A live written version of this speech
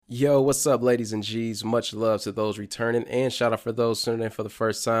Yo, what's up, ladies and G's? Much love to those returning, and shout out for those tuning in for the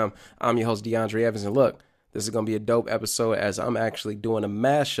first time. I'm your host, DeAndre Evans, and look, this is going to be a dope episode as I'm actually doing a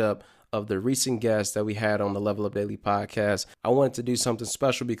mashup of the recent guests that we had on the Level Up Daily podcast. I wanted to do something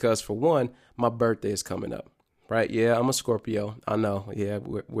special because, for one, my birthday is coming up, right? Yeah, I'm a Scorpio. I know. Yeah,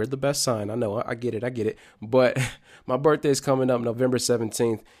 we're the best sign. I know. I get it. But my birthday is coming up November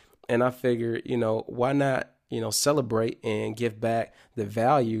 17th, and I figured, why not celebrate and give back the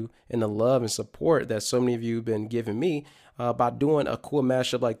value and the love and support that so many of you have been giving me by doing a cool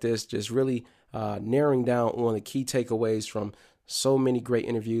mashup like this, just really narrowing down on the key takeaways from so many great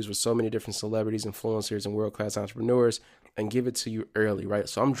interviews with so many different celebrities, influencers, and world-class entrepreneurs, and give it to you early, right?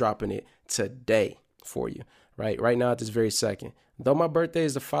 So I'm dropping it today for you, right now at this very second. Though my birthday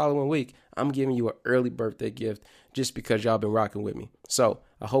is the following week, I'm giving you an early birthday gift just because y'all been rocking with me. So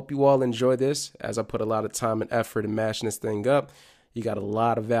I hope you all enjoy this as I put a lot of time and effort in mashing this thing up. You got a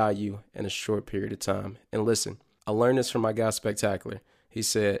lot of value in a short period of time. And listen, I learned this from my guy Spectacular. He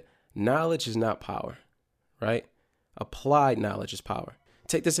said, knowledge is not power, right? Applied knowledge is power.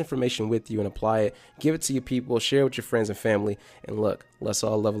 Take this information with you and apply it. Give it to your people, share it with your friends and family. And look, let's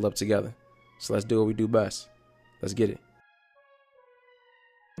all level up together. So let's do what we do best. Let's get it.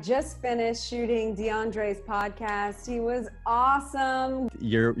 Just finished shooting DeAndre's podcast. He was awesome.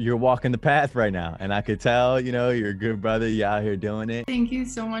 You're walking the path right now, and I could tell, you're a good brother. You're out here doing it. Thank you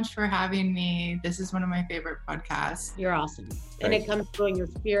so much for having me. This is one of my favorite podcasts. You're awesome. And it comes through in your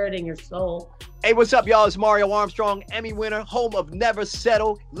spirit and your soul. Hey, what's up, y'all? It's Mario Armstrong, Emmy winner, home of Never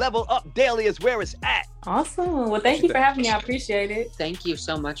Settle. Level Up Daily is where it's at. Awesome. Well, thank you for having me. I appreciate it. Thank you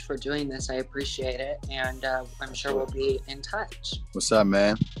so much for doing this. I appreciate it. And I'm sure we'll be in touch. What's up,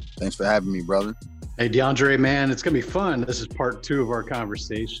 man? Thanks for having me, brother. Hey, DeAndre, man, it's going to be fun. This is part 2 of our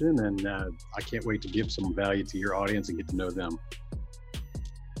conversation, and I can't wait to give some value to your audience and get to know them.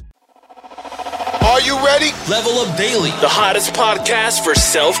 Are you ready? Level Up Daily, the hottest podcast for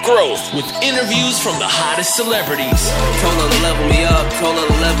self-growth with interviews from the hottest celebrities. Told her to level me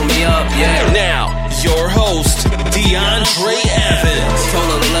up, yeah. Now, your host, DeAndre Evans. Told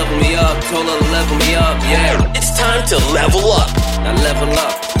her to level me up, yeah. It's time to level up. Now level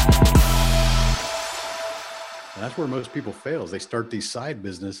up. And that's where most people fail. They start these side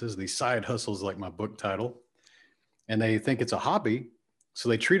businesses, these side hustles, like my book title, and they think it's a hobby. So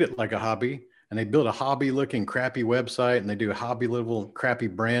they treat it like a hobby. And they build a hobby-looking crappy website, and they do hobby-level crappy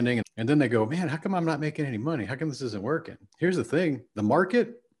branding. And then they go, man, how come I'm not making any money? How come this isn't working? Here's the thing. The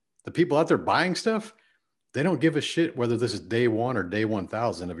market, the people out there buying stuff, they don't give a shit whether this is day 1 or day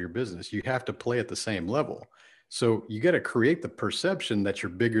 1,000 of your business. You have to play at the same level. So you got to create the perception that you're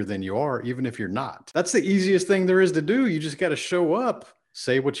bigger than you are, even if you're not. That's the easiest thing there is to do. You just got to show up,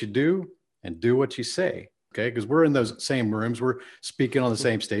 say what you do, and do what you say. Okay, because we're in those same rooms. We're speaking on the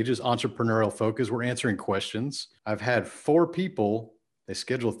same stages, entrepreneurial focus. We're answering questions. I've had 4 people. They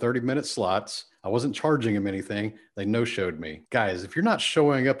scheduled 30-minute slots. I wasn't charging them anything. They no-showed me. Guys, if you're not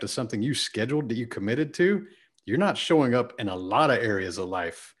showing up to something you scheduled that you committed to, you're not showing up in a lot of areas of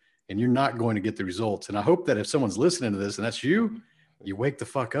life, and you're not going to get the results. And I hope that if someone's listening to this and that's you, you wake the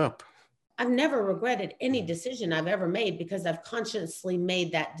fuck up. I've never regretted any decision I've ever made because I've consciously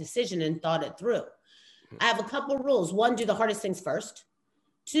made that decision and thought it through. I have a couple of rules. 1, do the hardest things first.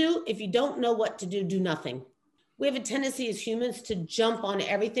 2, if you don't know what to do, do nothing. We have a tendency as humans to jump on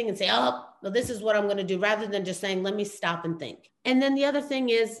everything and say, oh, well, this is what I'm going to do, rather than just saying, let me stop and think. And then the other thing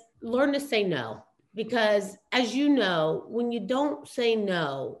is learn to say no, because as you know, when you don't say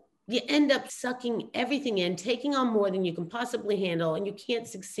no, you end up sucking everything in, taking on more than you can possibly handle, and you can't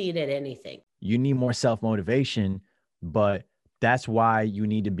succeed at anything. You need more self-motivation, but that's why you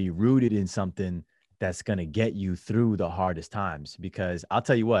need to be rooted in something that's going to get you through the hardest times. Because I'll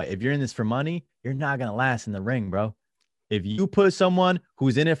tell you what, if you're in this for money, you're not going to last in the ring, bro. If you put someone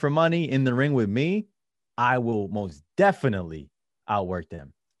who's in it for money in the ring with me, I will most definitely outwork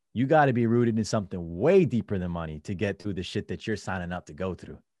them. You got to be rooted in something way deeper than money to get through the shit that you're signing up to go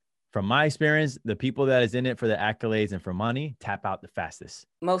through. From my experience, the people that is in it for the accolades and for money tap out the fastest.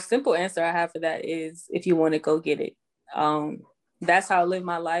 Most simple answer I have for that is if you want to go get it. That's how I live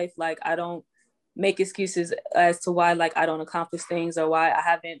my life. Like, I don't make excuses as to why, like, I don't accomplish things or why I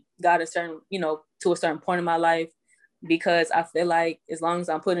haven't got a certain, to a certain point in my life, because I feel like as long as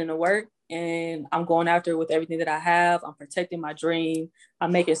I'm putting in the work and I'm going after it with everything that I have, I'm protecting my dream,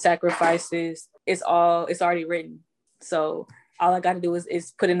 I'm making sacrifices, it's already written. So all I got to do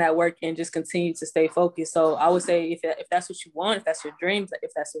is put in that work and just continue to stay focused. So I would say if that's what you want, if that's your dream,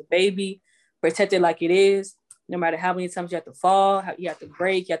 if that's your baby, protect it like it is. No matter how many times you have to fall, you have to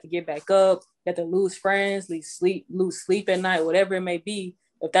break, you have to get back up, you have to lose friends, lose sleep at night, whatever it may be,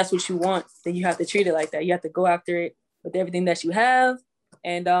 if that's what you want, then you have to treat it like that. You have to go after it with everything that you have.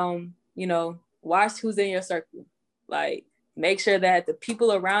 And, you know, watch who's in your circle. Like, make sure that the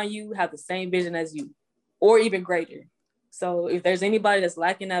people around you have the same vision as you, or even greater. So if there's anybody that's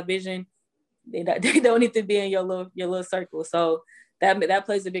lacking that vision, they don't need to be in your little circle. So that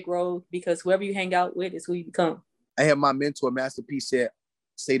plays a big role, because whoever you hang out with is who you become. I have my mentor, Master P,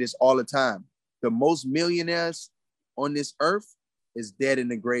 say this all the time. The most millionaires on this earth is dead in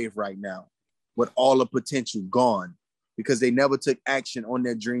the grave right now, with all the potential gone, because they never took action on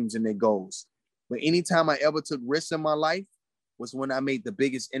their dreams and their goals. But anytime I ever took risks in my life was when I made the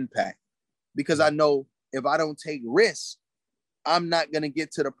biggest impact, because I know if I don't take risks, I'm not going to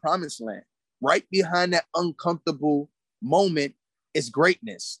get to the promised land. Right behind that uncomfortable moment is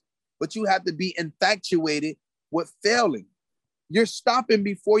greatness, but you have to be infatuated with failing. You're stopping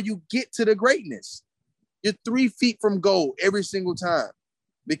before you get to the greatness. You're 3 feet from goal every single time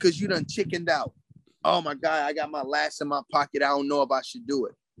because you done chickened out. Oh my God, I got my last in my pocket. I don't know if I should do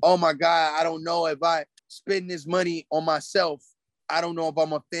it. Oh my God, I don't know if I spend this money on myself, I don't know if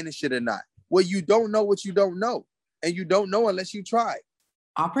I'm gonna finish it or not. Well, you don't know what you don't know. And you don't know unless you try.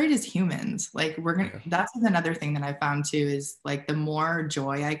 Operate as humans. Like that's another thing that I found too, is like the more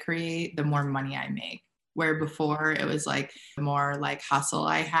joy I create, the more money I make. Where before it was like the more like hustle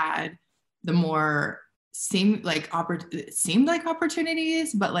I had, the more seemed like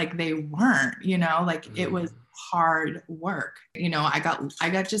opportunities, but like they weren't, you know, like it was hard work. You know, I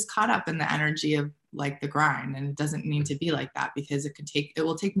got just caught up in the energy of like the grind, and it doesn't need to be like that, because it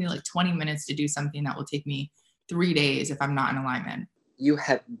will take me like 20 minutes to do something that will take me 3 days if I'm not in alignment. You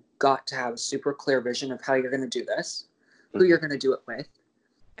have got to have a super clear vision of how you're going to do this, who you're going to do it with,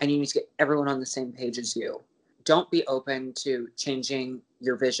 and you need to get everyone on the same page as you. Don't be open to changing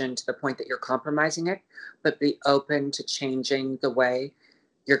your vision to the point that you're compromising it, but be open to changing the way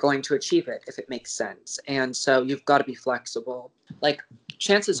you're going to achieve it if it makes sense. And so you've got to be flexible. Like,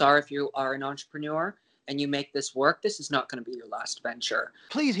 chances are, if you are an entrepreneur and you make this work, this is not going to be your last venture.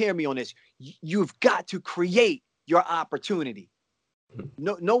 Please hear me on this. You've got to create your opportunity.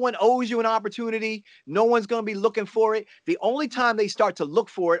 No one owes you an opportunity. No one's going to be looking for it. The only time they start to look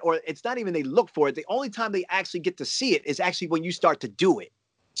for it, or it's not even they look for it, the only time they actually get to see it is actually when you start to do it.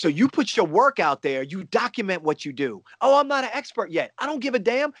 So you put your work out there, you document what you do. Oh, I'm not an expert yet. I don't give a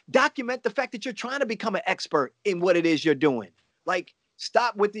damn. Document the fact that you're trying to become an expert in what it is you're doing. Like,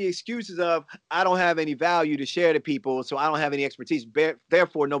 stop with the excuses of, I don't have any value to share to people, so I don't have any expertise.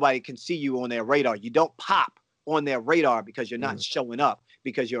 Therefore, nobody can see you on their radar. You don't pop on their radar because you're not showing up,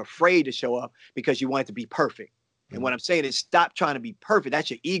 because you're afraid to show up, because you want it to be perfect. And what I'm saying is, stop trying to be perfect. That's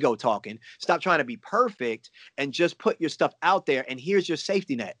your ego talking. Stop trying to be perfect and just put your stuff out there. And here's your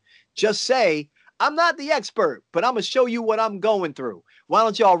safety net. Just say, I'm not the expert, but I'm going to show you what I'm going through. Why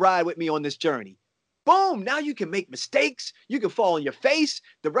don't y'all ride with me on this journey? Boom. Now you can make mistakes. You can fall on your face.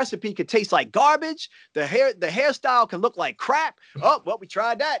 The recipe can taste like garbage. The hairstyle can look like crap. Oh, well, we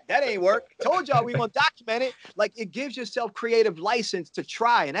tried that. That ain't work. Told y'all we want to document it. Like, it gives yourself creative license to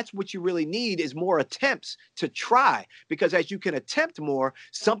try. And that's what you really need, is more attempts to try. Because as you can attempt more,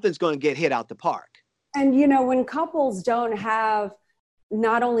 something's going to get hit out the park. And, you know, when couples don't have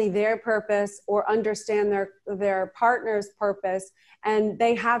not only their purpose or understand their partner's purpose, and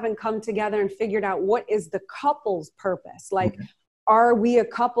they haven't come together and figured out what is the couple's purpose. Like, are we a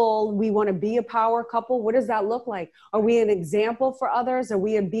couple? We want to be a power couple. What does that look like? Are we an example for others? Are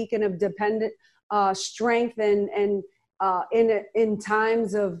we a beacon of dependent strength and in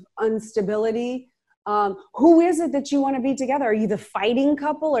times of instability? Who is it that you want to be together? Are you the fighting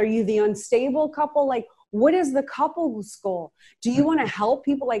couple? Are you the unstable couple? Like, what is the couple's goal? Do you want to help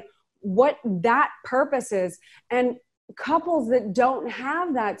people? Like, what that purpose is. And couples that don't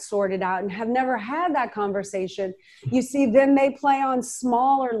have that sorted out and have never had that conversation, you see, then they play on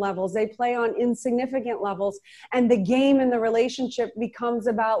smaller levels. They play on insignificant levels. And the game in the relationship becomes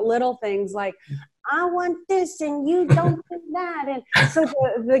about little things like, I want this and you don't do that. And so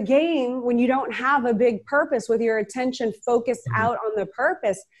the game, when you don't have a big purpose, with your attention focused out on the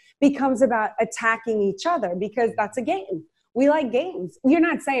purpose, becomes about attacking each other, because that's a game. We like games. You're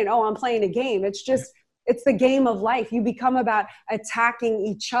not saying, oh, I'm playing a game. It's just, it's the game of life. You become about attacking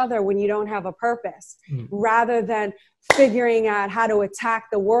each other when you don't have a purpose, rather than figuring out how to attack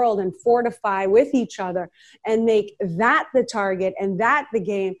the world and fortify with each other and make that the target and that the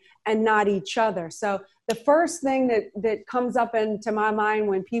game and not each other. So the first thing that comes up into my mind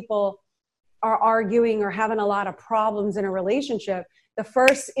when people are arguing or having a lot of problems in a relationship, the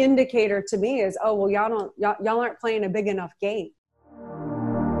first indicator to me is, oh, well, y'all aren't playing a big enough game.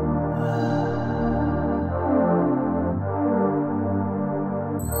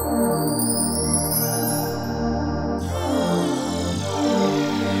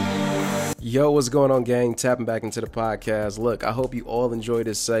 Yo, what's going on, gang? Tapping back into the podcast. Look, I hope you all enjoyed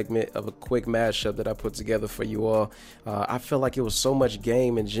this segment of a quick mashup that I put together for you all. I feel like it was so much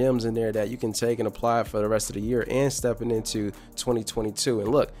game and gems in there that you can take and apply for the rest of the year and stepping into 2022. And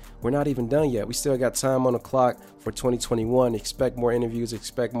look, we're not even done yet. We still got time on the clock for 2021. Expect more interviews,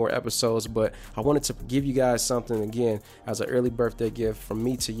 expect more episodes, but I wanted to give you guys something again as an early birthday gift from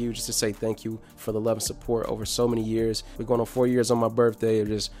me to you, just to say thank you for the love and support over so many years. We're going on 4 years on my birthday of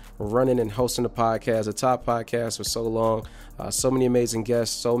just running and hosting the podcast, a top podcast for so long. So many amazing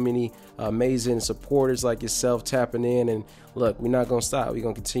guests, so many amazing supporters like yourself tapping in. And look, we're not going to stop. We're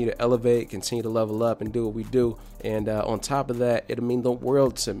going to continue to elevate, continue to level up and do what we do. And on top of that, it'll mean the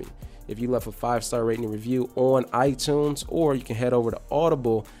world to me if you left a 5-star rating and review on iTunes, or you can head over to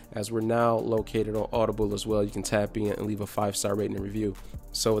Audible, as we're now located on Audible as well. You can tap in and leave a 5-star rating and review.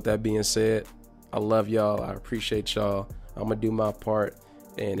 So with that being said, I love y'all. I appreciate y'all. I'm going to do my part.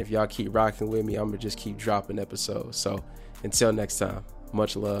 And if y'all keep rocking with me, I'm going to just keep dropping episodes. So until next time,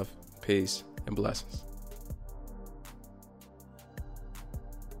 much love, peace, and blessings.